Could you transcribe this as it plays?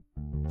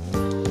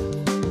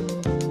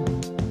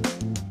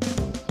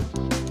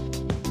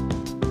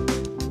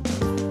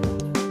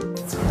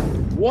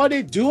What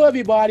it do,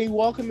 everybody?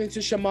 Welcome into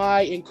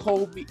Shimei,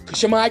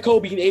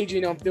 Kobei, and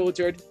Adrian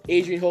Unfiltered.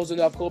 Adrian hosting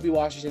off Kobei,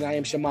 Washington. I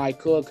am Shimei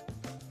Cook.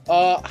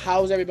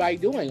 How's everybody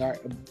doing?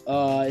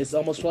 It's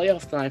almost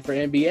playoff time for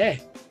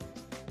NBA.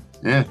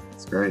 Yeah,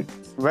 it's great.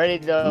 Ready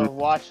to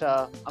watch.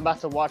 I'm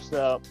about to watch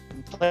the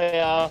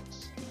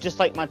playoffs, just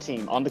like my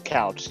team on the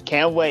couch.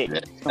 Can't wait.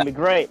 It's gonna be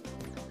great.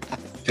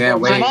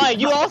 Can't wait. Shimei,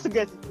 you also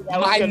get to see that.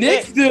 My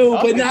Knicks do,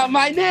 but not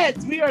my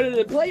Nets. We are in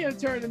the play-in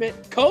tournament.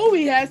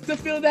 Kobei has to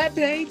feel that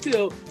pain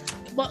too.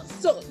 But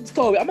so,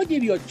 Kobei, I'm gonna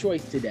give you a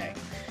choice today.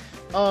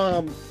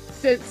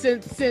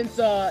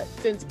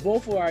 Since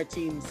both of our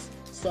teams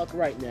suck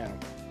right now,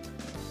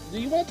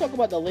 do you want to talk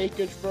about the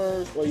Lakers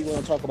first, or you want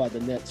to talk about the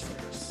Nets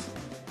first?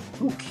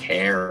 Who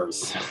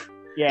cares?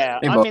 Yeah,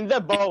 I mean they're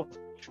both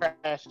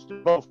trash.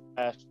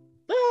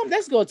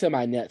 Let's go to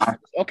my Nets.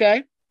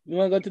 Okay, you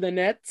want to go to the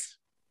Nets?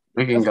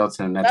 We can go to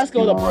the Nets. Let's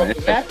go to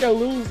Brooklyn. After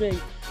losing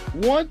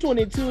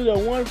 122 to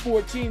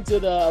 114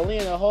 to the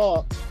Atlanta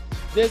Hawks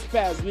this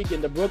past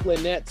weekend, the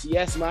Brooklyn Nets,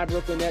 yes, my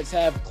Brooklyn Nets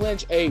have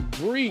clinched a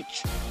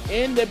breach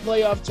in the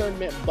playoff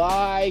tournament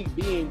by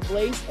being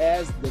placed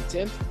as the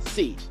 10th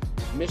seed,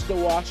 Mr.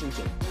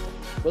 Washington.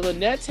 Will the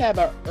Nets have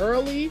an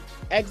early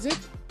exit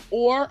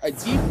or a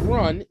deep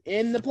run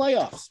in the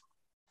playoffs?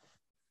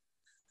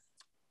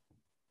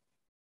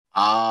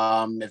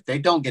 If they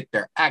don't get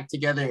their act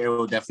together, it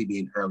will definitely be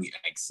an early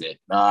exit.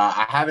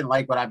 I haven't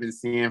liked what I've been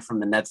seeing from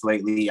the Nets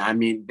lately. I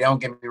mean,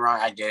 don't get me wrong,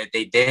 I get it.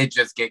 They did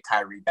just get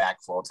Kyrie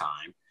back full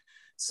time.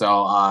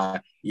 So,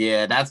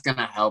 yeah, that's going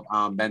to help.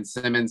 Ben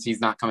Simmons, he's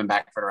not coming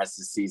back for the rest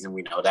of the season.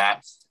 We know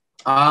that.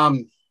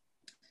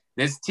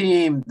 This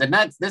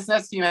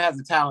Nets team has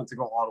the talent to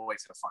go all the way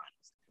to the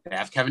finals. They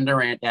have Kevin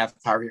Durant, they have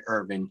Kyrie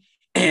Irving,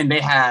 and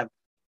they have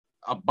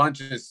a bunch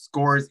of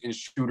scorers and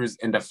shooters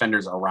and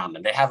defenders around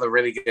them. They have a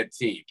really good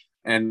team.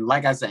 And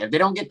like I said, if they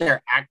don't get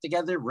their act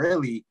together,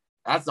 really,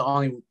 that's the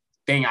only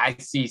thing I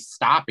see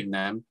stopping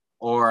them,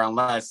 or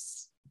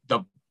unless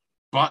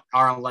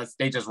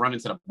they just run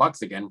into the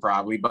Bucks again,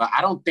 probably. But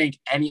I don't think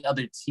any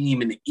other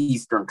team in the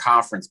Eastern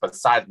Conference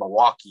besides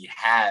Milwaukee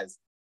has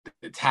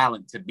the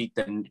talent to beat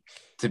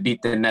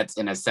the Nets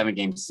in a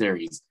 7-game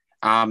series.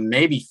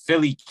 Maybe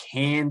Philly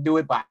can do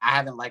it, but I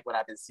haven't liked what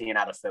I've been seeing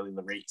out of Philly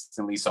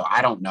recently, so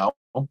I don't know.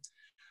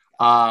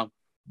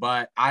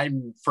 But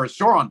I'm for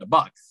sure on the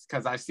Bucks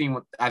because I've seen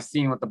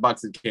what the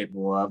Bucks are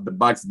capable of. The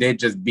Bucks did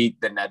just beat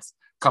the Nets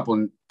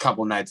couple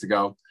nights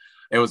ago.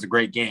 It was a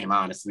great game,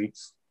 honestly.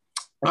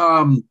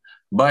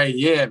 But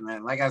yeah,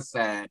 man, like I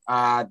said,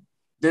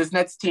 this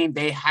Nets team,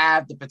 they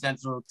have the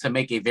potential to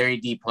make a very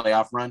deep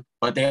playoff run,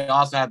 but they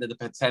also have the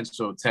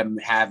potential to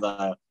have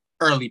a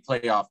early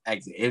playoff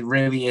exit. It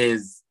really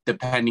is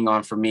depending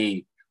on, for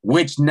me,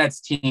 which Nets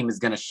team is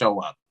going to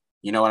show up.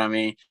 You know what I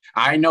mean?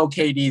 I know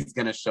KD is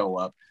going to show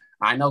up.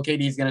 I know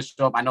Kyrie's going to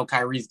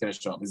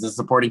show up. Is the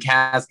supporting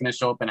cast going to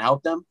show up and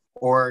help them,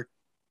 or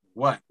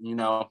what? You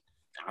know,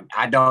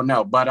 I don't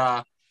know.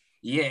 But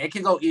yeah, it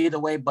can go either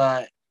way.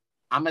 But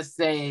I'm going to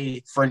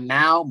say for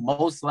now,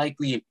 most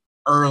likely an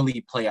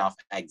early playoff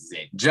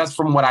exit, just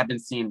from what I've been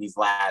seeing these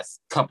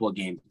last couple of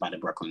games by the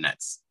Brooklyn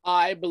Nets.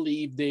 I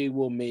believe they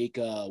will make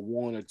a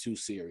 1 or 2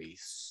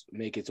 series.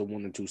 Make it to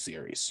 1 or 2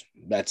 series.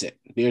 That's it.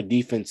 Their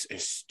defense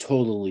is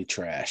totally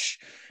trash,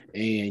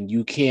 and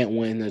you can't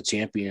win a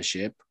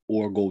championship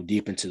or go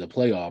deep into the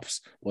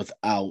playoffs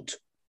without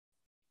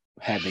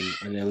having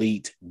an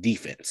elite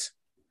defense.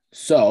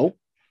 So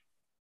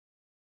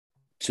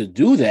to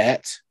do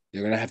that,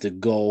 they're gonna have to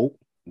go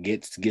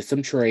get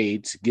some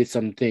trades, get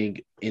something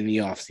in the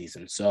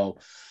offseason. So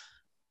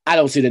I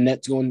don't see the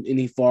Nets going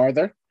any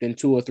farther than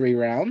 2 or 3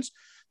 rounds.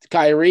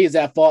 Kyrie is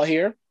at fault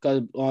here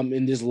because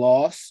in this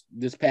loss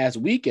this past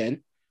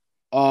weekend,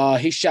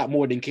 he shot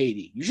more than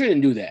KD. You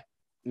shouldn't do that.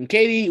 And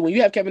KD, when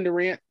you have Kevin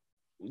Durant,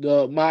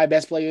 my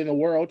best player in the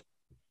world,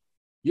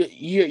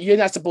 you're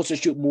not supposed to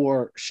shoot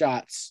more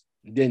shots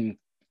than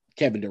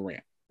Kevin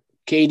Durant.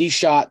 KD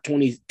shot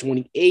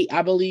 28,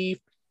 I believe,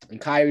 and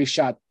Kyrie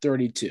shot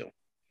 32.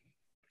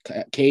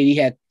 KD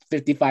had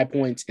 55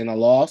 points in a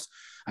loss.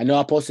 I know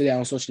I posted that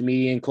on social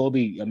media, and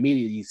Kobei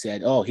immediately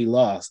said, "Oh, he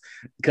lost,"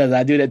 because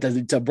I do that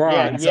to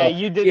Bron. Yeah,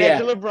 you did that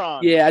to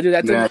LeBron. Yeah, I do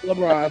that to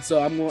LeBron.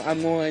 So I'm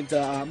going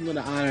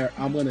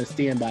to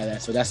stand by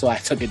that. So that's why I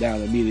took it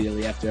down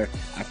immediately after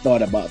I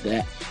thought about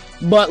that.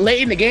 But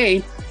late in the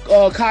game,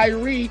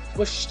 Kyrie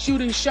was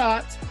shooting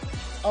shots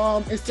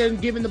instead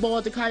of giving the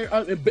ball to Kyrie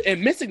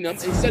and missing them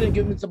instead of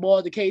giving the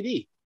ball to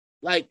KD.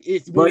 Like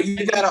it's.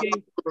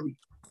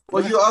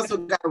 But you also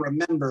got to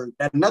remember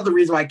that another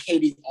reason why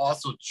KD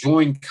also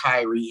joined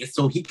Kyrie is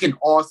so he can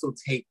also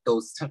take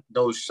those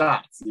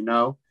shots, you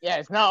know? Yeah,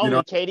 it's not only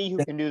KD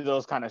who can do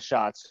those kind of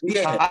shots.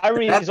 Yeah,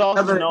 Kyrie is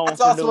also known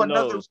for doing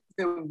those.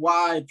 Reason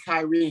why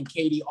Kyrie and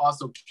KD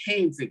also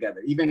came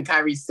together. Even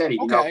Kyrie said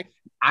it, you know?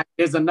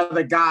 There's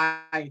another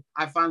guy,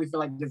 I finally feel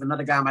like there's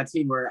another guy on my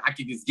team where I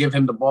could just give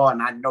him the ball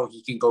and I know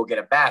he can go get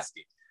a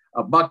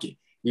bucket.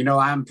 You know,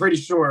 I'm pretty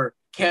sure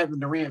Kevin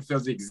Durant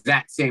feels the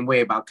exact same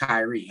way about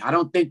Kyrie. I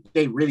don't think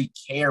they really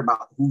care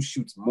about who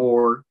shoots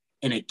more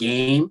in a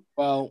game.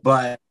 Well,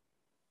 but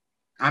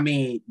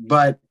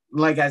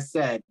like I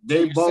said,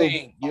 you're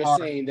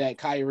saying that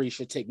Kyrie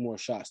should take more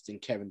shots than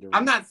Kevin Durant.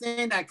 I'm not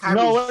saying that Kyrie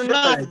No, we're should,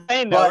 not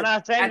saying that. We're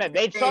not saying that.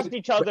 They trust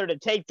each other to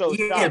take those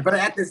shots. Yeah, but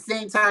at the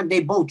same time,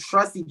 they both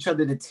trust each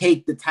other to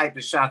take the type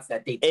of shots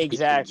that they take.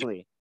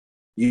 Exactly.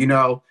 You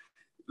know,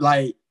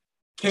 like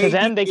to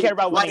them, they care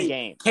about winning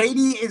games.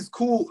 KD is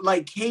cool.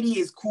 Like, KD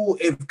is cool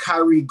if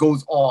Kyrie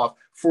goes off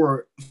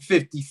for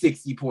 50,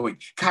 60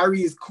 points.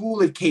 Kyrie is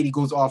cool if KD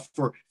goes off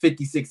for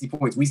 50, 60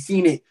 points. We've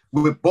seen it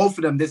with both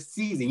of them this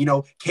season. You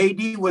know,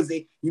 KD was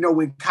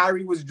when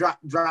Kyrie was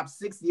dropped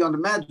 60 on the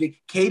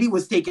Magic, KD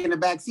was taking the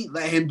back seat,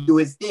 let him do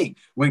his thing.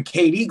 When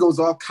KD goes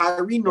off,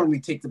 Kyrie normally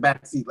takes the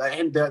back seat, let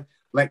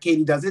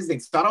KD does his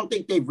thing. So I don't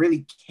think they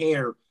really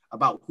care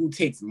about who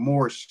takes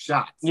more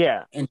shots.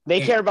 Yeah,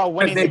 they care about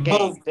winning the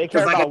game. They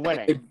care about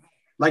winning.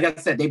 Like I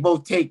said, they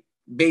both take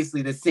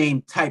basically the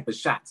same type of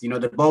shots. You know,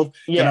 they're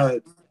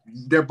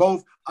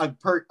both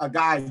a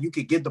guy you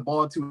could give the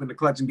ball to in the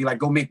clutch and be like,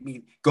 go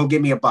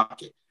get me a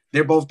bucket.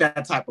 They're both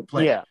that type of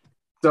player. Yeah.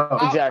 So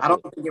exactly. I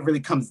don't think it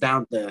really comes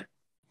down to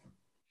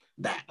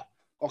that.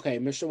 Okay,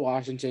 Mr.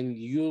 Washington,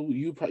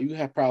 you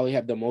probably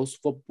have the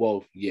most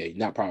football. Yeah,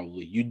 not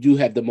probably. You do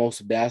have the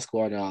most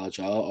basketball knowledge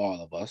of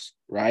all of us,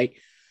 right?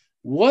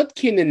 What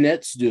can the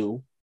Nets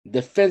do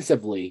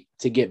defensively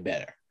to get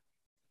better?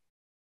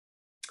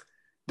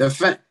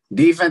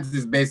 Defense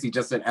is basically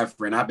just an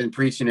effort, and I've been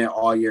preaching it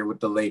all year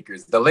with the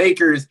Lakers. The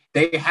Lakers,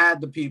 they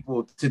had the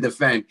people to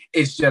defend.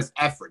 It's just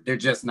effort. They're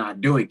just not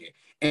doing it.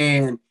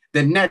 And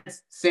the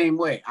Nets, same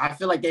way. I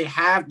feel like they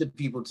have the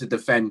people to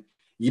defend,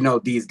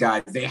 these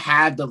guys. They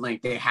have the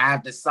length. They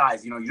have the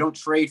size. You don't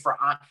trade for,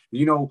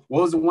 what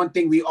was the one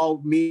thing me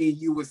and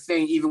you was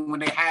saying even when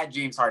they had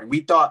James Harden?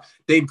 We thought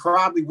they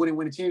probably wouldn't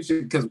win a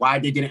championship because why?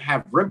 They didn't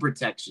have rim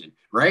protection,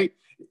 right?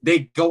 They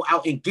go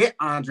out and get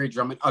Andre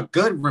Drummond, a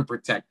good rim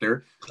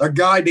protector, a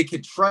guy they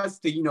could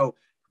trust to,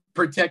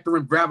 protect the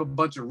rim, grab a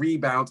bunch of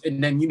rebounds.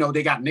 And then,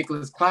 they got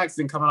Nicholas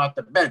Claxton coming off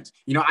the bench.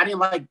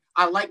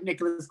 I like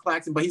Nicholas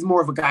Claxton, but he's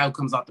more of a guy who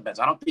comes off the bench.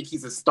 I don't think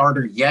he's a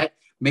starter yet.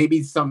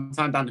 Maybe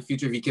sometime down the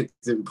future if he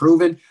gets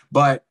improving.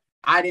 But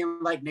I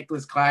didn't like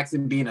Nicholas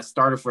Claxton being a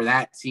starter for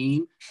that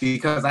team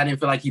because I didn't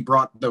feel like he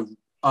brought the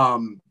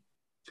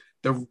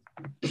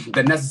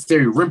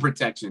necessary rim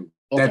protection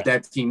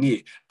that team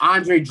needed.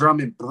 Andre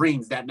Drummond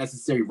brings that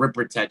necessary rim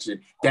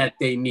protection that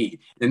they need.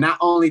 And not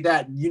only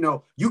that,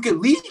 you can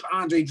leave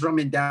Andre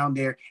Drummond down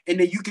there and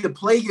then you can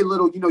play your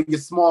little, your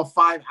small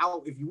five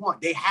out if you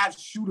want. They have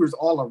shooters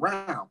all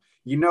around.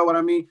 You know what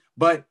I mean?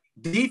 But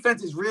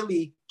defense is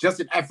really just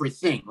an effort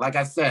thing. Like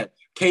I said,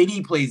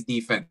 KD plays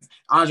defense.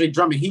 Andre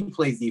Drummond, he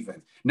plays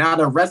defense. Now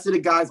the rest of the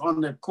guys on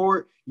the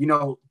court,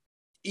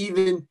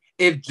 even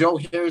if Joe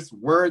Harris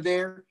were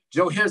there,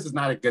 Joe Harris is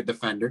not a good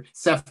defender.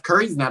 Seth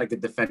Curry's not a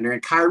good defender.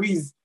 And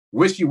Kyrie's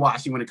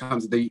wishy-washy when it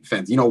comes to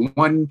defense.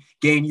 One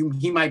game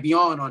he might be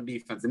on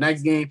defense. The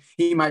next game,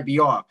 he might be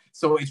off.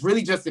 So it's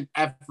really just an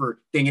effort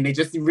thing. And they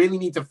just really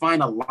need to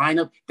find a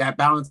lineup that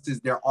balances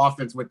their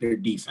offense with their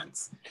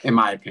defense, in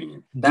my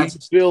opinion. Do you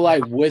feel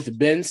like with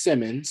Ben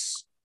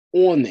Simmons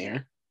on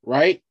there,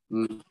 right?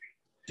 Mm-hmm.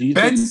 Do you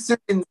Ben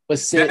Simmons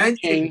was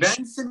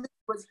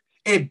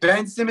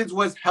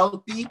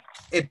healthy,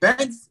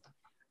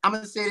 I'm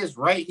going to say this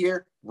right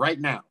here, right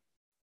now.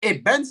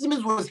 If Ben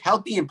Simmons was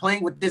healthy and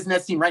playing with this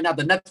Nets team right now,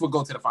 the Nets would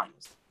go to the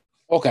finals.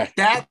 Okay.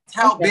 That's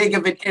how big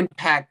of an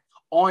impact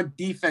on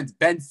defense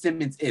Ben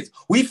Simmons is.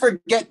 We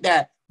forget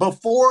that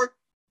before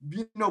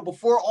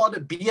all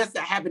the BS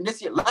that happened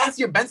this year, last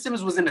year, Ben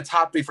Simmons was in the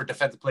top 3 for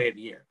Defensive Player of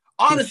the Year.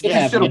 Honestly,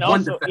 he should have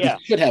won Defensive Player.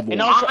 Should have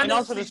won. And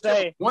also to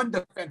say, one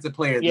Defensive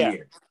Player of the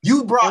Year.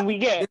 You brought,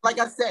 like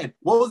I said,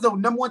 what was the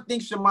number one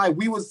thing, Shimei,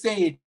 we were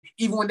saying,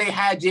 even when they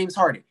had James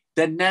Harden,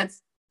 the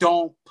Nets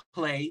don't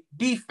play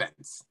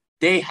defense.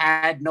 They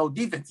had no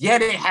defense. Yeah,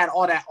 they had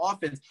all that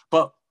offense,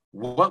 but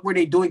what were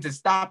they doing to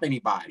stop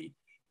anybody?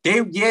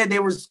 They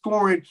were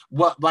scoring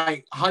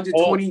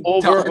 120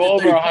 over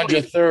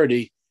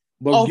 130.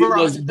 But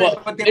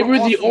they were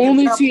the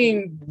only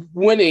team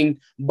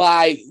winning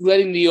by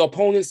letting the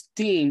opponent's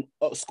team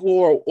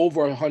score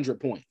over 100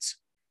 points.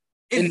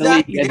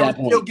 Exactly. They were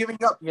still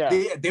giving up. Yeah.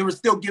 They were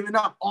still giving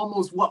up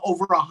almost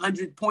over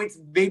 100 points,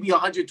 maybe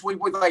 120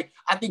 points. Like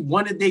I think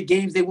one of their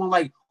games they won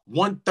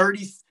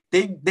 130.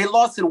 They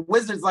lost to the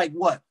Wizards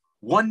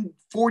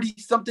 140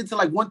 something to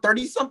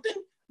 130 something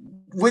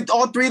with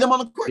all 3 of them on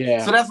the court.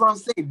 Yeah. So that's what I'm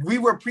saying. We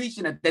were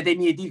preaching that they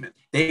needed defense.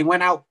 They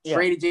went out,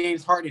 traded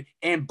James Harden,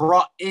 and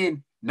brought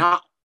in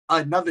not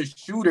another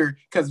shooter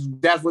because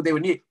that's what they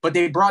would need, but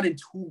they brought in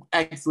 2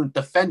 excellent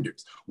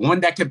defenders. One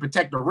that can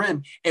protect the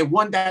rim and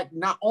one that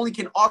not only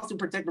can also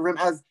protect the rim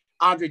as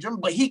Andre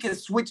Drummond, but he can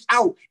switch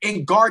out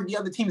and guard the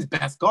other team's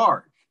best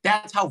guard.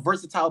 That's how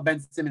versatile Ben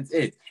Simmons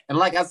is. And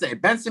like I said,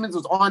 if Ben Simmons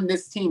was on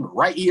this team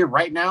right here,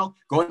 right now,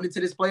 going into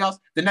this playoffs,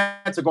 the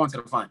Nets are going to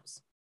the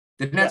finals.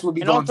 The Nets will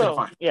be going to the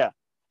finals. Yeah.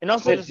 And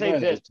also to say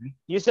this,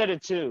 you said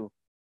it too.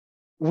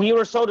 We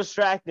were so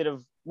distracted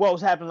of what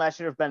was happening last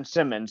year with Ben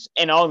Simmons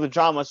and all the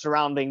drama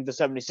surrounding the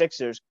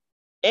 76ers.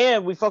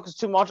 and we focus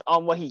too much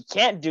on what he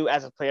can't do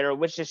as a player,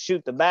 which is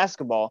shoot the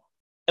basketball.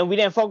 And we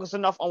didn't focus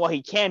enough on what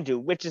he can do,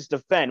 which is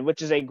defend,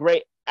 which is a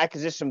great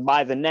acquisition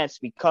by the Nets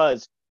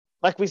because,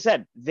 like we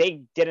said,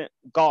 they didn't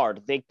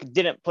guard. They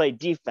didn't play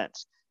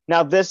defense.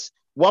 Now, this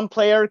one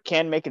player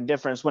can make a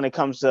difference when it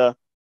comes to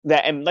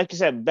that. And like you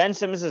said, Ben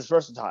Simmons is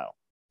versatile.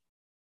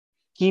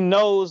 He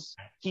knows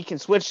he can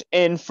switch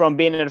in from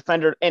being a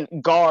defender and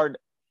guard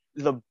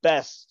the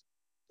best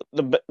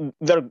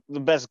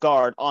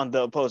guard on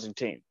the opposing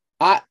team.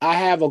 I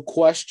have a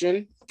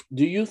question.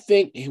 Do you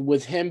think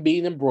with him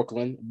being in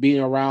Brooklyn, being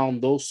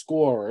around those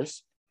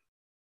scorers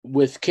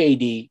with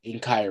KD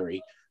and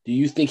Kyrie, do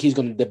you think he's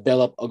going to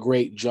develop a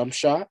great jump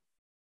shot?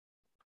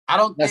 I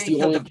don't That's think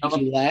the only thing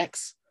he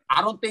lacks.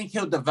 I don't think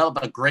he'll develop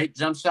a great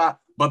jump shot,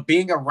 but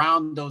being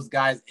around those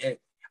guys,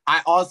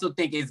 I also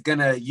think it's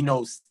gonna,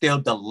 still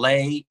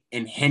delay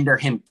and hinder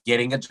him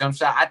getting a jump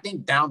shot. I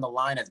think down the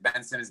line, as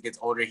Ben Simmons gets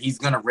older, he's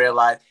gonna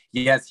realize,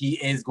 yes, he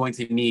is going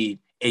to need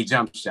a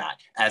jump shot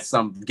at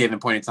some given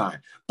point in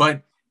time.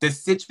 But the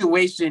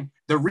situation,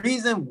 the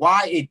reason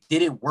why it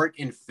didn't work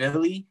in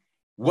Philly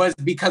was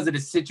because of the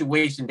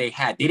situation they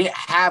had. They didn't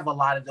have a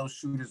lot of those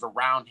shooters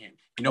around him.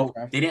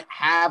 They didn't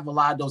have a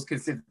lot of those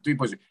consistent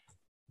three-pointers.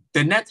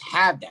 The Nets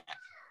have that.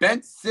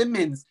 Ben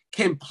Simmons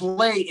can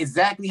play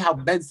exactly how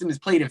Ben Simmons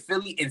played in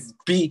Philly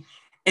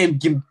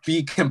and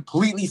be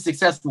completely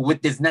successful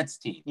with this Nets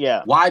team.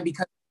 Yeah. Why?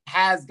 Because he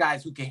has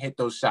guys who can hit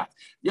those shots.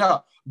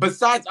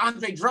 Besides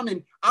Andre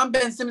Drummond, I'm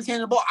Ben Simmons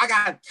handling the ball. I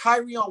got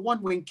Kyrie on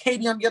one wing,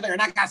 KD on the other,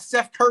 and I got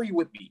Seth Curry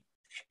with me.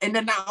 And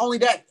then not only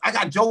that, I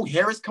got Joe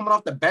Harris coming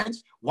off the bench.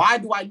 Why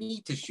do I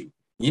need to shoot?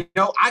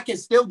 I can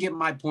still get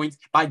my points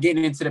by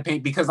getting into the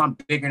paint because I'm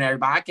bigger than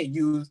everybody. I can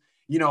use,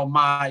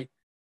 my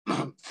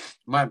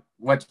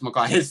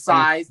his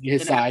size.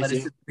 His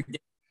size.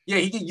 Yeah,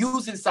 he can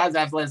use his size and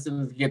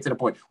athleticism to get to the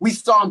point. We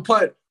saw him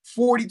put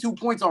 42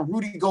 points on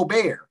Rudy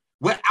Gobert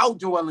without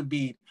Joel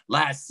Embiid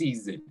last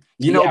season.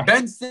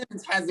 Ben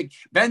Simmons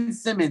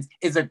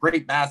is a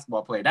great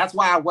basketball player. That's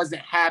why I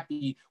wasn't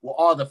happy with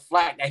all the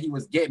flack that he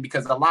was getting,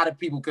 because a lot of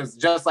people, because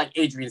just like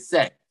Adrian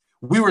said,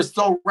 we were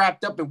so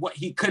wrapped up in what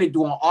he couldn't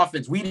do on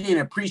offense, we didn't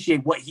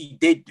appreciate what he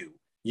did do.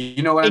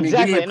 You know what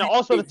exactly. I mean? And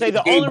also to say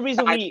the only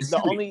reason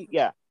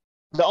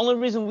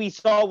we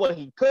saw what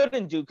he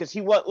couldn't do, because he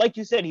was, like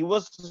you said, he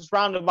was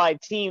surrounded by a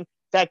team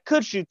that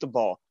could shoot the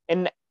ball.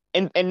 And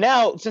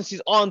now, since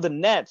he's on the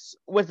Nets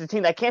with the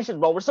team that can't shoot the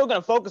ball, we're still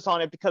going to focus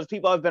on it because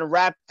people have been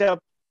wrapped up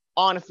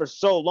on it for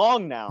so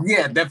long now.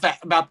 Yeah,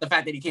 about the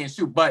fact that he can't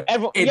shoot, but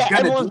it's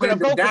going to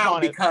dwindle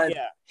down because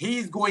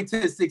he's going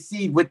to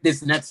succeed with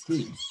this Nets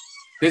team.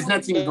 This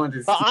Nets team is going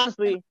to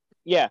succeed.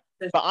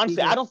 But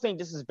honestly, I don't think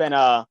this has been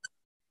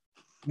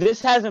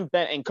this hasn't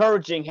been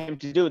encouraging him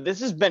to do. This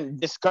has been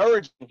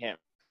discouraging him.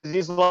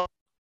 He's like,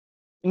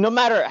 no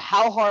matter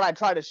how hard I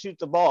try to shoot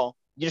the ball,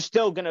 you're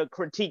still going to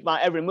critique my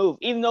every move.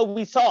 Even though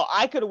we saw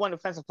I could have won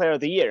Defensive Player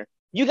of the Year.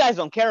 You guys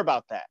don't care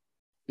about that.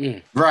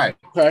 Right.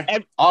 Okay.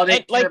 And, all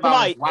they care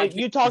about is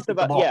you talked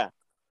about,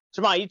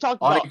 Shimei, you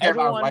talked about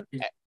everyone.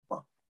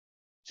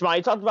 Shimei,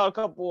 you talked about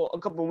a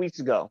couple weeks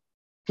ago.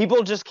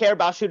 People just care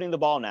about shooting the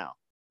ball now.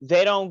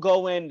 They don't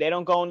go in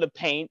the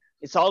paint.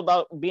 It's all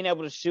about being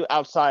able to shoot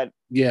outside.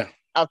 Yeah.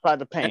 Outside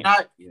the paint.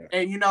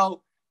 And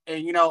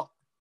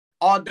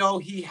although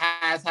he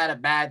has had a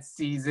bad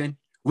season,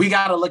 we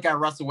got to look at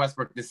Russell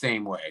Westbrook the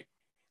same way.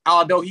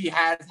 Although he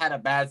has had a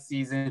bad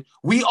season,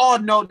 we all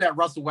know that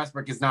Russell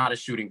Westbrook is not a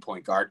shooting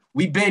point guard.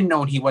 We've been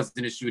known he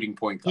wasn't a shooting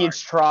point guard.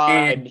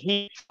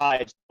 He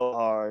tried so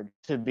hard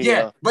to be.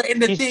 But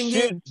the thing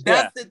is,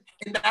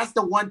 that's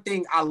the one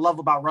thing I love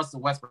about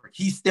Russell Westbrook.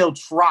 He still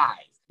tries.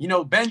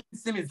 Ben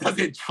Simmons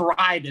doesn't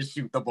try to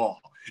shoot the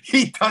ball.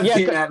 He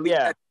doesn't at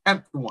least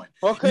attempt one.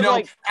 Well,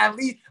 at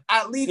least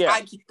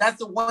that's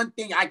the one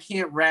thing I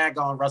can't rag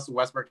on Russell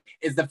Westbrook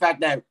is the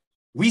fact that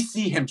we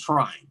see him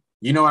trying.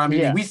 You know what I mean?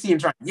 Yeah. We see him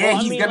trying. Yeah,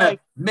 he's gonna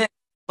miss,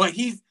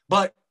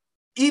 but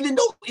even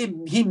though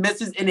he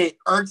misses and it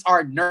irks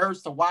our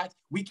nerves to watch,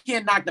 we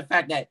can't knock the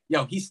fact that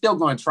he's still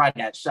going to try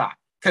that shot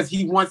because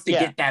he wants to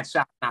get that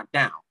shot knocked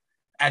down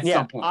at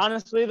some point.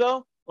 Honestly,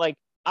 though,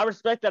 I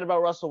respect that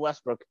about Russell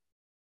Westbrook,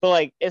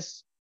 but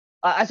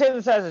I say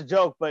this as a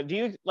joke, but do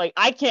you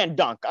I can't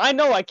dunk? I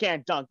know I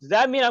can't dunk. Does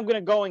that mean I'm going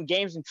to go in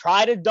games and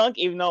try to dunk,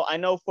 even though I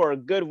know for a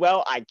good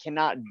I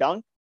cannot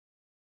dunk?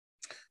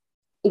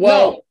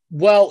 Well,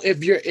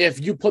 if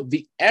you put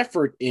the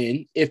effort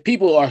in, if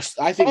people are,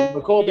 I think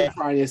Kobei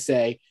trying to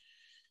say,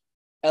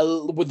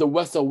 with the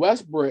Russell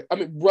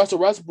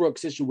Westbrook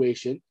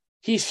situation,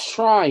 he's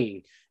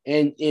trying,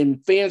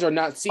 and fans are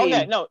not seeing.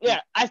 Okay, no,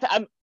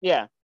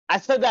 I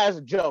said that as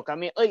a joke. I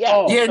mean,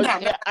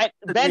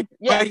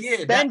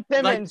 Ben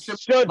Simmons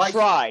should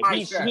try.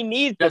 He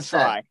needs to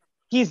try.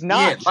 He's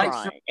not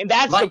trying, and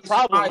that's the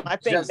problem. I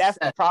think that's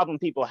the problem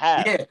people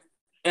have. Yeah,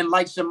 and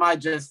like Shimei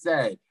just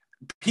said,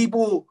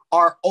 people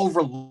are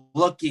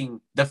overlooking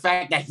the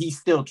fact that he's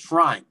still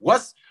trying.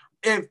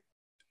 I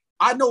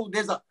know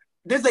there's a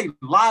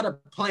lot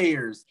of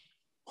players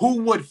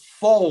who would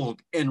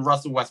fold in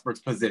Russell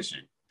Westbrook's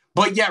position,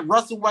 But yet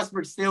Russell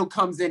Westbrook still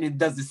comes in and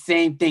does the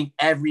same thing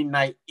every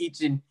night, each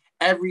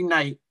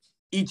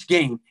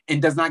game,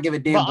 and does not give a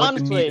damn what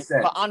the media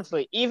says. But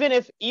honestly, even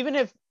if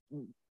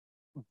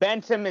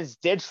Ben Simmons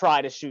did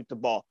try to shoot the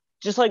ball,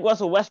 just like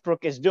Russell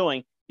Westbrook is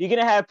doing, you're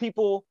gonna have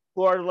people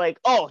who are like,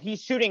 "Oh,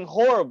 he's shooting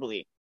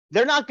horribly."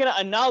 They're not gonna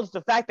acknowledge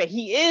the fact that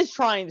he is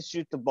trying to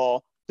shoot the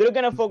ball. They're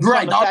gonna focus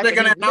on the fact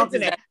that he's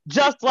missing it,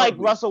 just like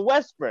Russell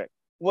Westbrook.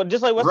 Well,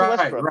 just like Russell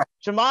Westbrook. Right.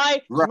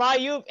 Shimei,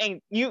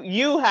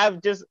 you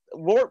have just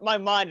warped my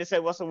mind to say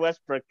Russell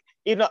Westbrook.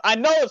 Even though I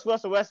know it's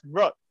Russell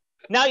Westbrook.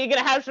 Now you're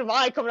gonna have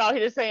Shimei coming out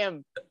here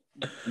saying,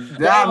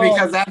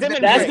 because that's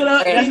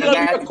gonna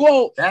be a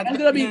quote. That's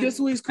gonna be this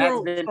week's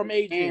quote from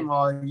Adrian.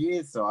 All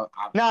year, so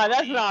no,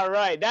 that's not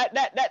right. That's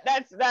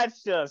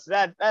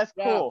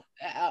cool.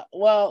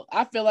 Well,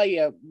 I feel like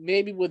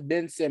maybe with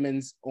Ben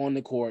Simmons on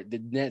the court, the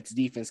Nets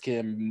defense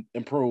can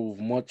improve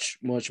much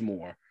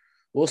more.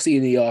 We'll see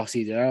in the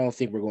offseason. I don't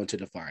think we're going to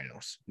the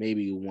finals.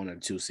 Maybe 1 or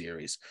 2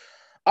 series.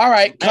 All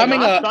right,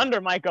 coming up.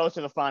 Thunder might go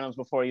to the finals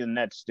before the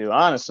Nets do.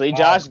 Honestly,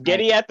 Josh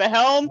Giddey at the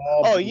helm.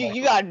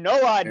 You got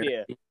no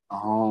idea.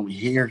 Oh,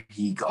 here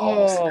he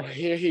goes. Oh,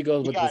 here he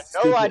goes. You got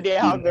no idea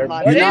how good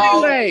my.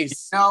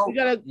 Anyways, I'm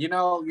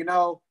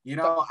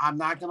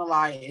not gonna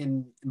lie.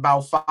 In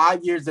about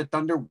 5 years, the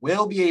Thunder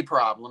will be a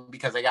problem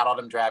because they got all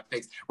them draft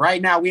picks.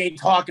 Right now, we ain't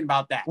talking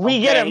about that.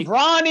 We get him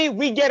Bronny,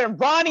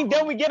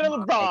 then we get him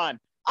LeBron.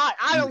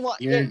 I don't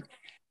want.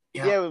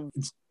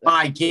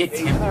 I get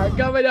him. All right,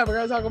 coming up, we're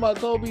gonna talk about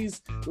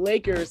Kobe's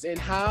Lakers and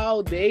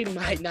how they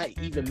might not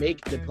even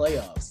make the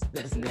playoffs.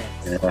 That's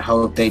next. I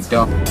hope they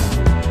don't.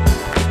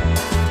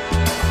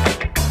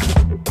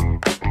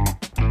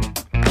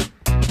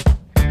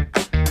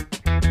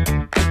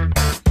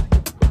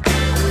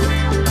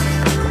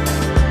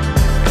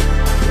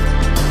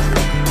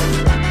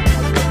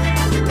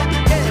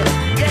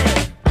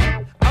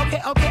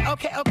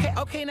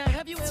 Okay. Now,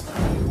 have you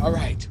ever? All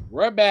right,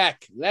 we're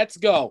back. Let's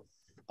go.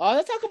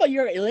 Let's talk about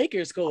your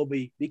Lakers,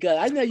 Kobei, because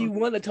I know you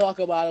want to talk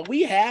about it.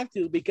 We have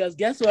to, because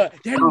guess what?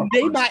 They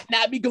might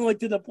not be going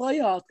to the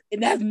playoffs,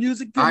 and that's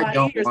music to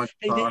my ears.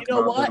 And you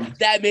know what?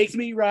 That makes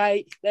me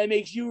right. That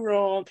makes you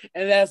wrong.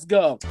 And let's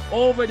go.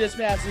 Over this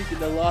past week in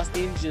the Los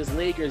Angeles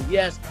Lakers,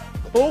 yes,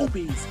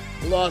 Kobei's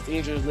Los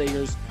Angeles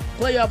Lakers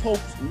playoff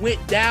hopes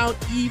went down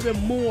even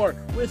more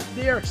with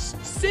their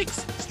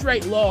 6th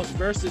straight loss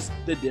versus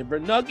the Denver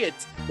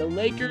Nuggets. The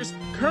Lakers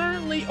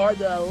currently are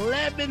the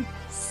 11th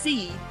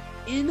seed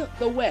in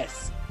the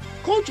West.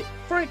 Coach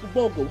Frank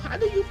Vogel, how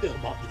do you feel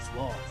about this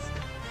loss?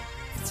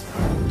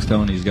 I was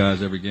telling these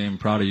guys every game,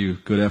 proud of you,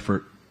 good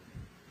effort.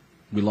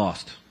 We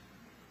lost.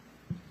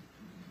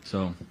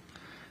 So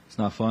it's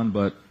not fun,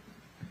 but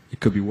it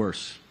could be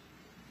worse,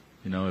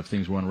 if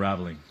things were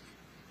unraveling.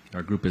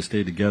 Our group has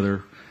stayed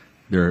together.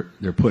 They're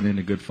putting in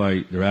a good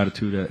fight. Their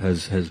attitude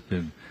has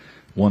been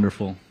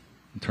wonderful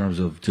in terms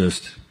of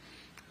just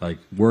like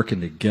working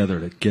together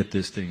to get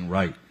this thing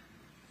right.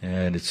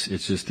 And it's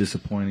just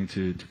disappointing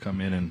to come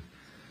in and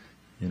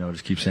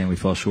just keep saying we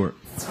fell short.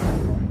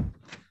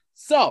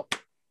 So,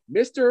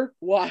 Mr.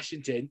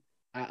 Washington,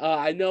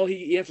 I know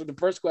he answered the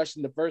first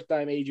question the first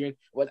time, Adrian.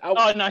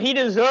 He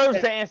deserves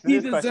to answer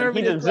this question.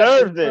 He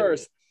deserves it.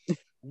 First.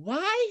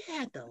 Why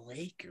have the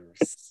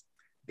Lakers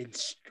been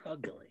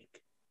struggling?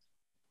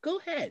 Go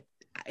ahead.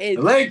 The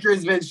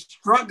Lakers been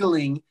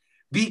struggling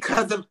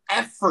because of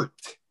effort.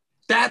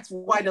 That's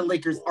why the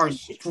Lakers are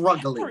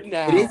struggling.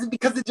 It isn't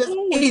because of just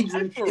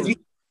Adrian. It's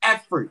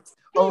effort.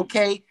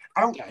 Okay?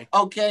 I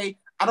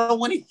don't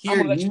want to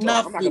hear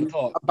nothing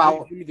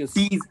about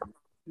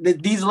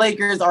these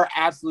Lakers are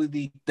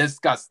absolutely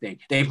disgusting.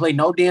 They play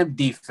no damn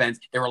defense.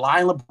 They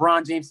rely on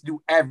LeBron James to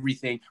do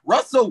everything.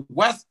 Russell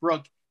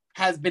Westbrook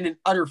has been an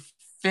utter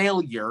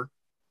failure,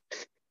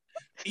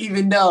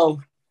 even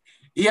though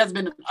he has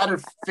been an utter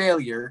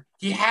failure.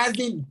 He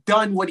hasn't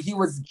done what he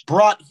was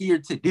brought here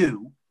to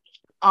do.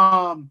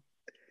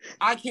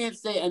 I can't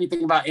say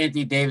anything about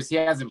Anthony Davis. He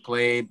hasn't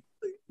played,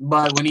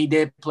 but when he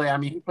did play,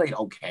 he played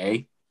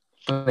okay.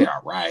 Played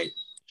all right.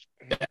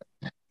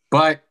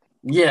 But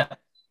yeah,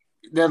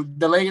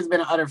 the Lakers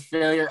been an utter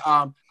failure.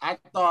 I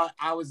thought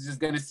I was just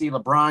gonna see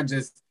LeBron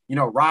just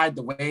ride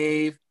the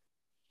wave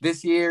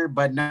this year,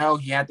 but no,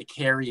 he had to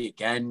carry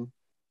again.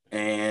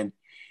 And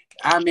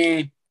I'm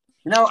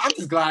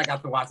just glad I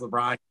got to watch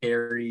LeBron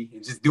carry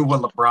and just do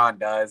what LeBron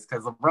does,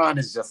 because LeBron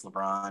is just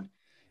LeBron.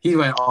 He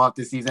went off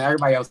this season.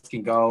 Everybody else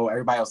can go.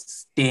 Everybody else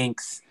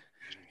stinks.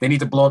 They need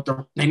to blow up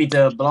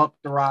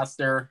the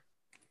roster.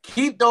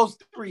 Keep those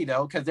 3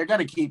 though, because they're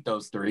gonna keep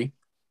those 3.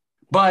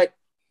 But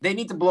they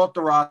need to blow up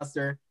the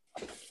roster.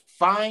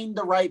 Find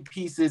the right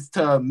pieces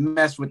to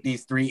mesh with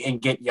these 3 and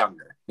get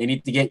younger. They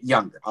need to get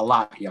younger, a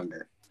lot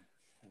younger.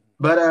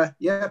 But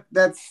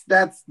that's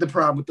the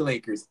problem with the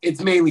Lakers.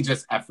 It's mainly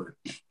just effort.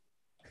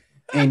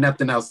 Ain't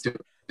nothing else to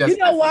it. You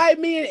know why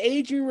me and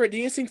Adrian were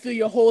dancing through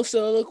your whole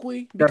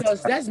soliloquy?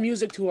 Because that's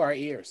music to our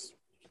ears.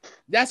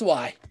 That's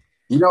why.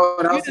 You know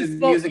what else is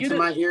music to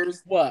my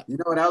ears? What? You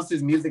know what else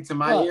is music to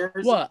my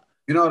ears? What?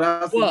 You know what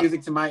else is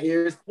music to my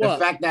ears? What?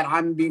 The fact that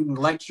I'm being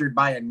lectured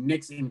by a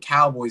Knicks and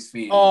Cowboys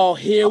fan. Oh,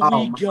 here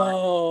we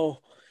go.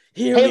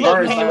 Here Hey, we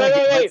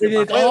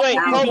look, go. wait,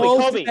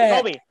 Kobe.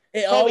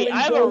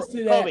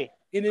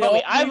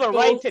 I have a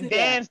right to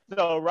dance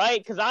though,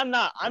 right? Because I'm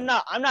not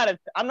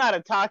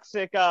a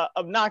toxic,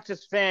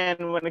 obnoxious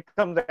fan when it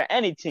comes to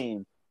any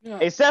team,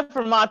 except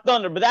for my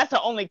Thunder. But that's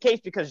the only case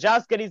because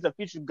Josh Giddey's the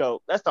future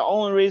GOAT. That's the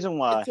only reason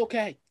why. It's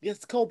okay.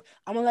 It's Kobe.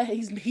 I'm gonna let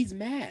he's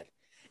mad.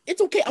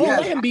 It's okay. I'm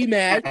gonna let him be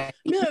mad.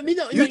 You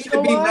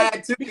should be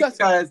mad too because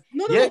your team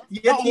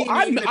didn't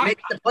even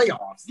make the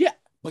playoffs. Yeah,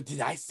 but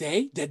did I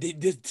say that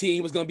this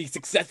team was gonna be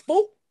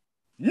successful?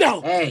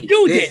 No, hey,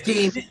 you this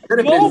did. Team could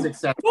have been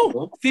successful.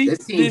 No. See,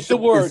 this team there's the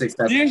word.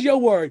 There's your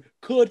word.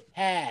 Could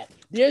have.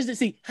 There's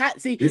the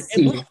This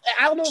team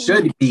I don't know.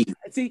 Should be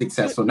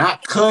successful.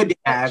 Not could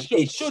have.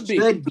 Should be.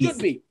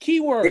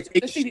 Keywords.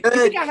 It should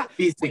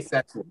be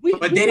successful.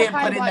 But they didn't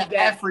put in the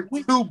effort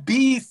to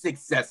be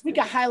successful. We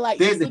got highlights.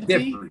 There's a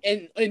difference.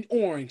 In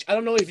orange. I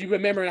don't know if you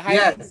remember the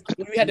highlights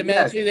when we had the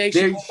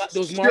manipulation.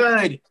 Those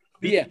marks.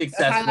 Be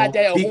successful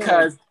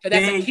because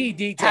that's a key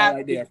detail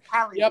right there.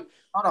 Yep.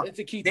 It's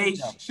a key they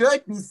detail.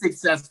 should be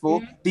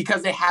successful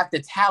because they have the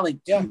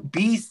talent to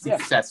be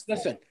successful.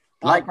 Listen,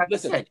 I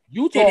said,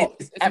 you talk.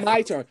 It's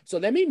my turn. So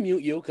let me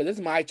mute you because it's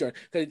my turn.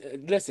 Because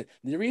listen,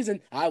 the reason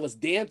I was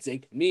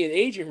dancing, me and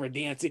Adrian were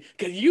dancing,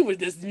 because you were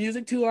this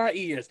music to our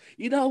ears.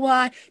 You know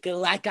why? Because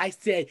like I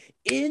said,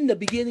 in the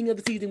beginning of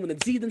the season, when the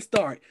season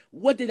started,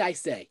 what did I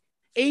say?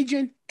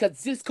 Adrian,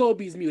 because this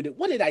Kobe's muted.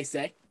 What did I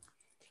say?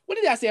 What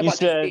did I say about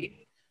this team?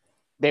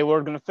 They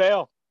were going to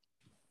fail.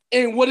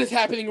 And what is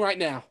happening right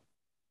now?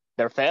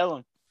 They're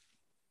failing.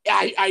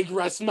 I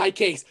rest my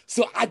case.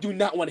 So I do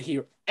not want to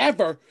hear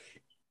ever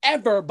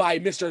by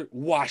Mr.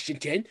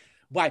 Washington,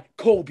 by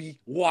Kobe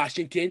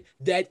Washington,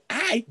 that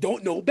I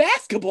don't know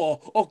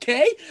basketball,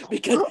 okay?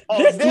 Because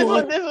this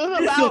was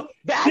about.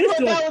 That's what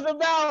that was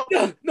about.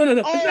 No.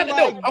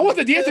 I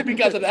wasn't dancing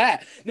because of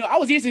that. No, I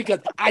was dancing because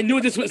I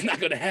knew this was not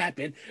going to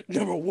happen.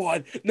 Number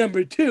one.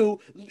 Number two,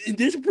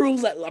 this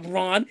proves that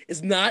LeBron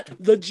is not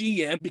the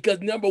GM because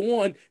number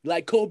one,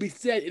 like Kobe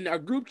said in our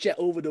group chat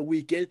over the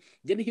weekend,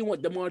 didn't he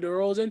want DeMar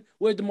DeRozan?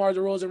 Where's DeMar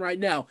DeRozan right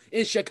now?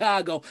 In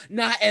Chicago,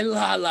 not in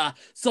Lala.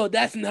 So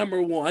that's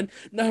number one.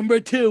 Number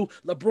two,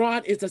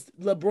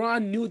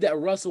 LeBron knew that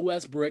Russell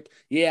Westbrook,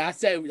 I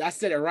said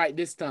it right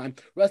this time.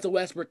 Russell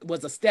Westbrook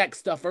was a stack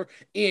stuffer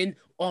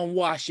on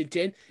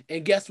Washington.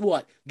 And guess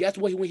what?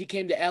 When he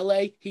came to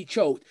LA, he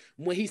choked.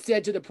 When he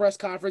said to the press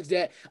conference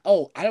that,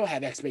 I don't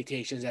have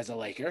expectations as a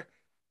Laker.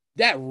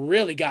 That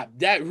really got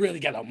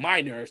on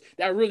my nerves.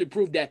 That really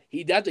proved that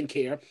he doesn't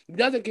care. He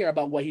doesn't care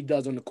about what he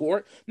does on the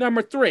court.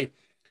 Number three,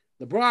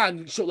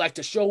 LeBron should like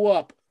to show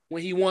up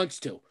when he wants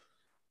to.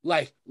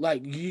 Like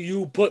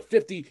you put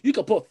 50, you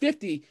could put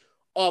 50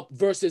 up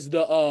versus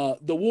the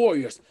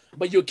Warriors,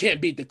 but you can't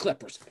beat the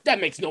Clippers.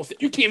 That makes no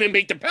sense. You can't even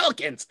beat the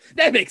Pelicans.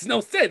 That makes no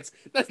sense.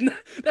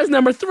 That's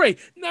number three.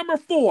 Number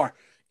four,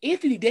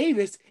 Anthony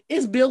Davis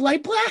is built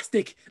like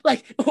plastic.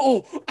 Like,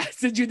 I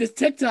sent you this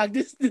TikTok.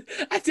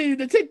 I sent you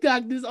the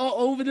TikTok this all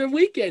over the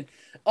weekend.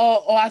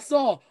 I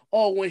saw.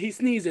 When he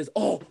sneezes,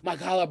 my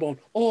collarbone,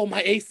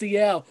 my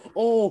ACL,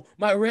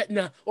 my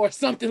retina, or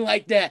something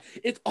like that.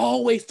 It's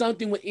always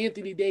something with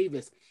Anthony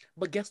Davis.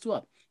 But guess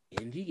what?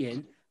 In the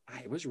end,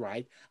 I was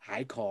right.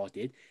 I called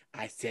it.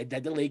 I said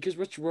that the Lakers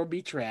will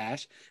be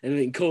trash. And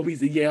then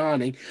Kobe's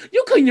yawning.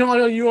 You can yawn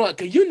all you want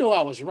because you know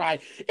I was right.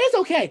 It's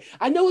okay.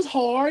 I know it's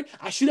hard.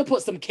 I should have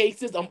put some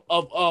cases of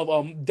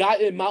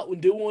Diet and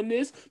Mountain Dew on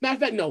this. Matter of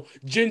fact, no,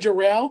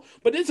 ginger ale.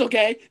 But it's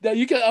okay. Now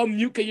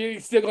you're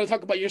still gonna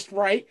talk about your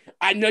Sprite.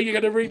 I know you're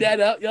gonna bring that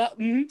up. Yeah.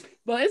 Mm-hmm.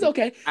 But it's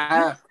okay.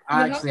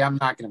 Actually, I'm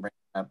not gonna bring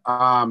it up.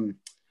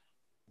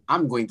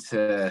 I'm going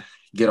to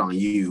get on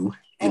you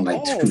in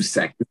 2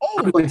 seconds.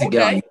 I'm going to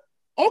get on you.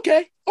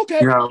 Okay.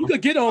 You know, you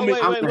could get on me.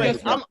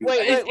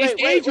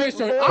 It's Adrian's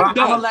turn. I'm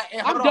done.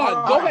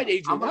 Go ahead,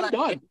 Adrian. I'm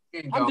done.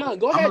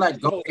 Go ahead. I'm gonna let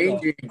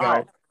Adrian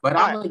go. But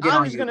I'm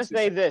just gonna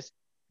say this,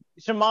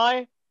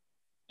 Shimei.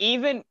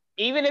 Even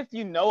if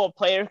you know a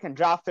player can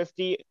drop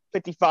 50,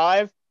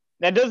 55,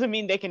 that doesn't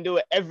mean they can do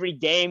it every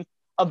game.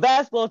 A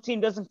basketball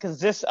team doesn't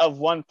consist of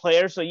one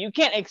player, so you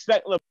can't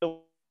expect.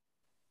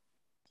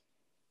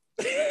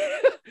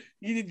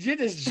 You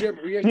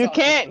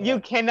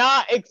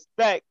cannot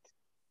expect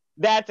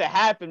that to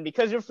happen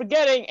because you're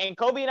forgetting, and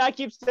Kobe and I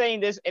keep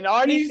saying this, and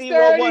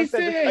RDC once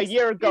said this a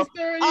year ago.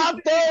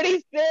 I'm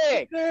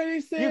 36.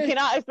 You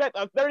cannot expect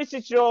a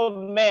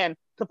 36-year-old man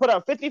to put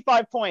up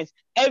 55 points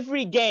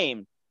every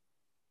game.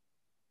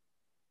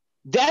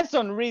 That's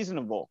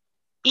unreasonable.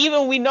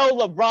 Even we know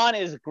LeBron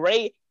is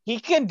great. He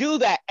can do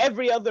that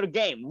every other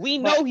game. We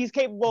know he's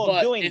capable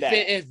of doing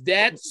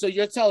that. So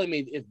you're telling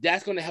me if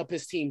that's going to help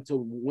his team to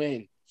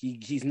win,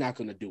 he's not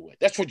going to do it.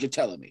 That's what you're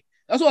telling me.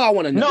 That's what I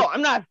want to know. No,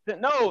 I'm not.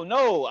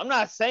 No, I'm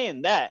not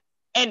saying that.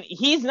 And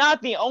he's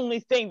not the only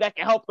thing that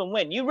can help them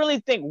win. You really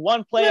think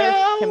one player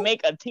can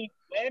make a team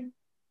win?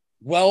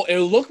 Well, it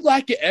looked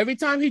like it every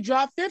time he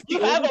dropped 50.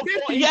 You have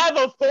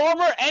a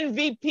former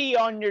MVP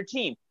on your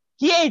team.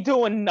 He ain't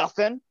doing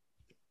nothing.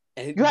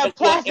 And, You have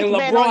Plastic and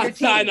Man on your LeBron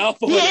signed team.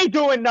 off on He it. ain't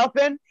doing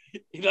nothing.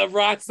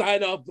 LeBron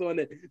signed off on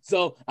it.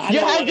 So I You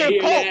don't have want to your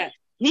hear coach. that.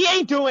 He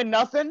ain't doing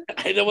nothing.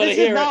 I don't want to This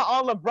is hear not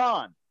on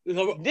LeBron.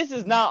 it. This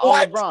is not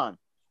What? on LeBron.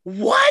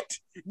 What?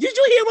 Did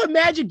you hear what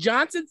Magic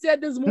Johnson said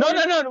this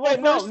morning? Wait,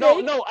 no. First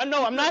take?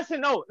 I'm not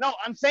saying no.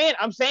 I'm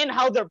saying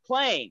how they're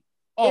playing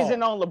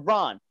isn't on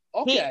LeBron.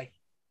 Okay.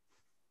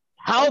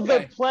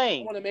 They're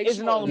playing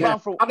isn't on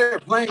LeBron. How they're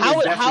playing is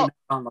definitely not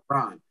on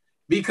LeBron.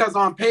 Because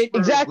on paper,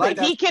 exactly,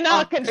 he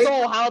cannot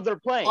control how they're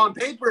playing. On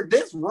paper,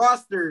 this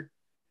roster,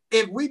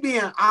 if we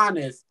being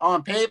honest,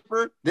 on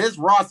paper, this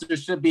roster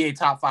should be a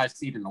top 5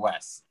 seed in the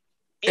West.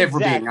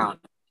 Exactly.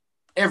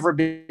 If we're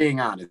being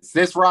honest,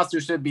 this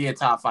roster should be a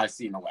top 5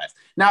 seed in the West.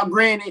 Now,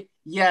 granted,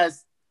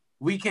 yes,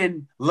 we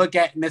can look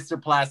at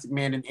Mr. Plastic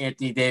Man and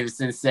Anthony Davis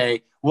and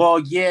say, well,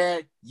 yeah,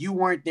 you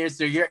weren't there,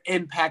 so your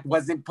impact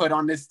wasn't put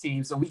on this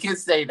team. So we can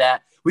say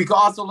that. We can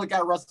also look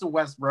at Russell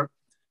Westbrook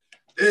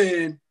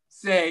and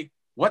say,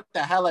 what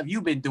the hell have you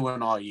been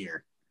doing all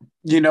year?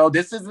 You know,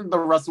 this isn't the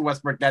Russell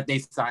Westbrook that they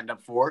signed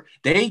up for.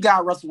 They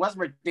got Russell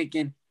Westbrook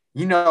thinking,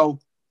 you know,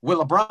 with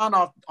LeBron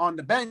off on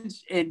the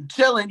bench and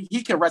chilling,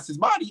 he can rest his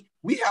body.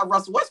 We have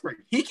Russell Westbrook.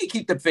 He can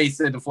keep the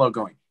face of the flow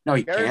going. No,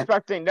 he can't.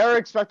 They're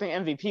expecting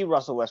MVP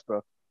Russell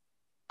Westbrook.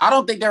 I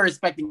don't think they're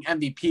expecting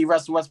MVP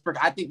Russell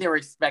Westbrook. I think they were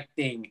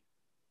expecting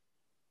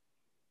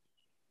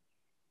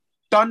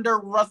Thunder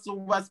Russell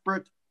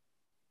Westbrook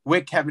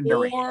with Kevin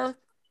Durant. Or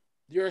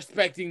you're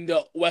expecting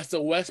the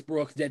Russell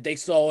Westbrook that they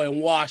saw in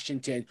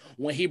Washington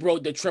when he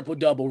broke the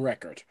triple-double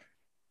record.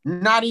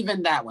 Not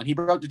even that one. He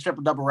broke the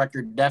triple-double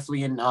record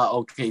definitely in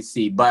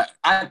OKC. But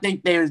I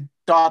think they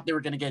thought they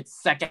were going to get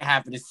second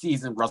half of the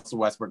season Russell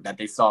Westbrook that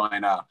they saw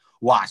in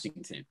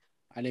Washington.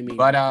 I didn't mean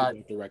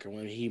the record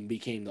when he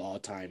became the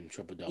all-time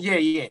triple-double.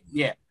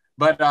 Yeah.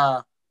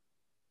 But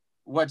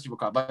what you would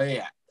call? But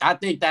yeah, I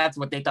think that's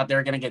what they thought they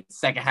were going to get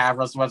second half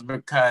Russell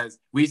Westbrook because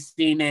we've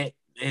seen it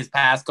his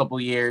past couple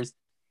years.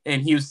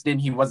 In Houston,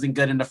 he wasn't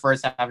good in the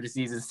first half of the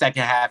season.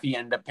 Second half, he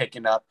ended up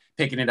picking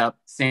it up.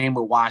 Same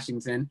with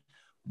Washington.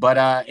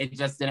 But it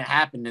just didn't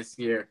happen this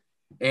year.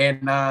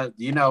 And,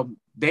 you know,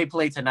 they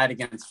play tonight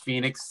against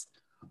Phoenix.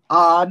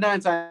 9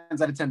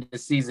 times out of 10, the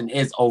season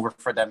is over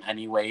for them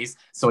anyways,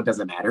 so it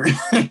doesn't matter.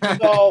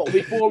 So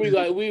before we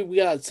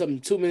got some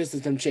 2 minutes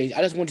and some change.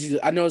 I just want you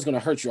to, I know it's going to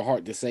hurt your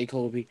heart to say,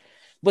 Kobe,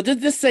 but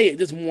just say it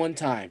this one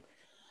time.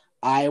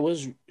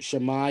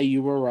 Shimei,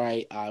 you were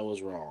right. I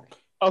was wrong.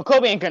 Oh,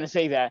 Kobe ain't gonna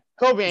say that.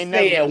 Kobe ain't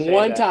never say it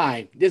one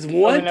time. Just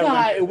one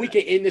time, and we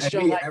can end the show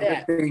like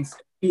that.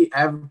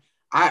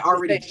 I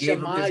already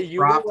gave him his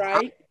props.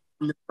 Right.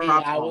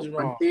 I was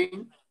wrong.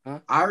 Huh?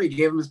 I already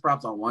gave him his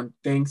props on one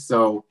thing,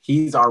 so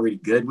he's already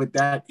good with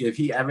that. If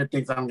he ever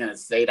thinks I'm gonna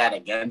say that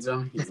against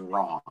him, he's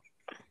wrong.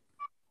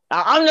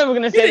 I'm never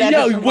gonna say that.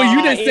 Yo, well,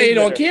 you didn't say it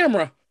on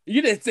camera.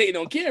 You didn't say it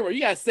on camera. You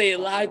gotta say it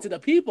live to the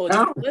people.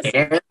 I don't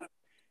care.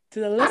 To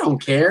the listeners. I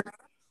don't care.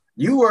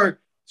 You were.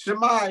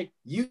 Shimei,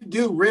 you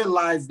do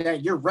realize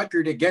that your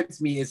record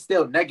against me is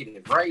still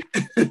negative, right?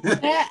 You know,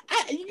 matter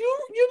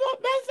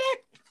of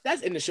fact,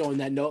 that's in the show on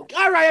that note.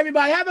 All right,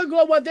 everybody, have a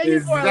good one. Thank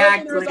you for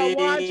listeners and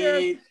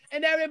watchers,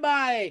 and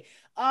everybody.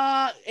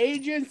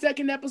 Adrian,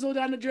 second episode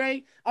down the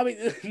drain. I mean,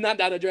 not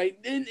down the drain.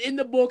 In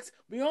the books.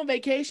 We're on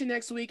vacation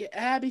next week.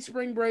 Happy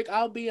spring break.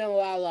 I'll be in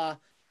Lala,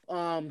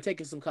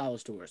 taking some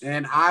college tours,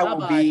 and I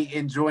will be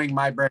enjoying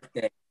my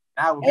birthday.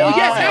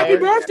 Happy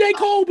birthday,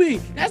 Kobe.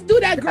 Let's do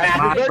that.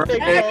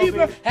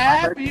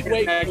 Happy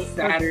next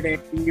Saturday.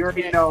 You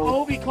already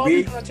know.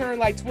 Kobe's gonna turn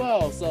like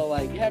 12, so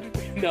like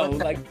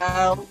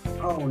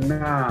oh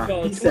nah.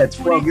 So he said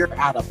 12. You're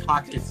out of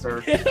pocket,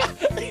 sir.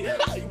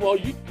 Well,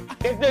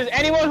 if there's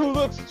anyone who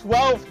looks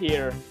 12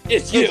 here,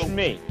 it's you. It's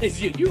me.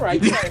 It's you. You're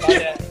right.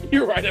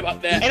 You're right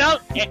about that.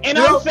 And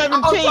I'm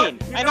 17.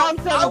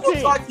 I will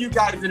talk to you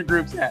guys in the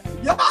group chat.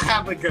 Y'all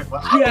have a good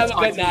one. You have a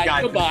good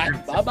night. Goodbye.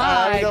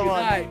 Bye. Good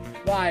night.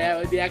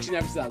 Bye. The action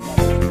episode.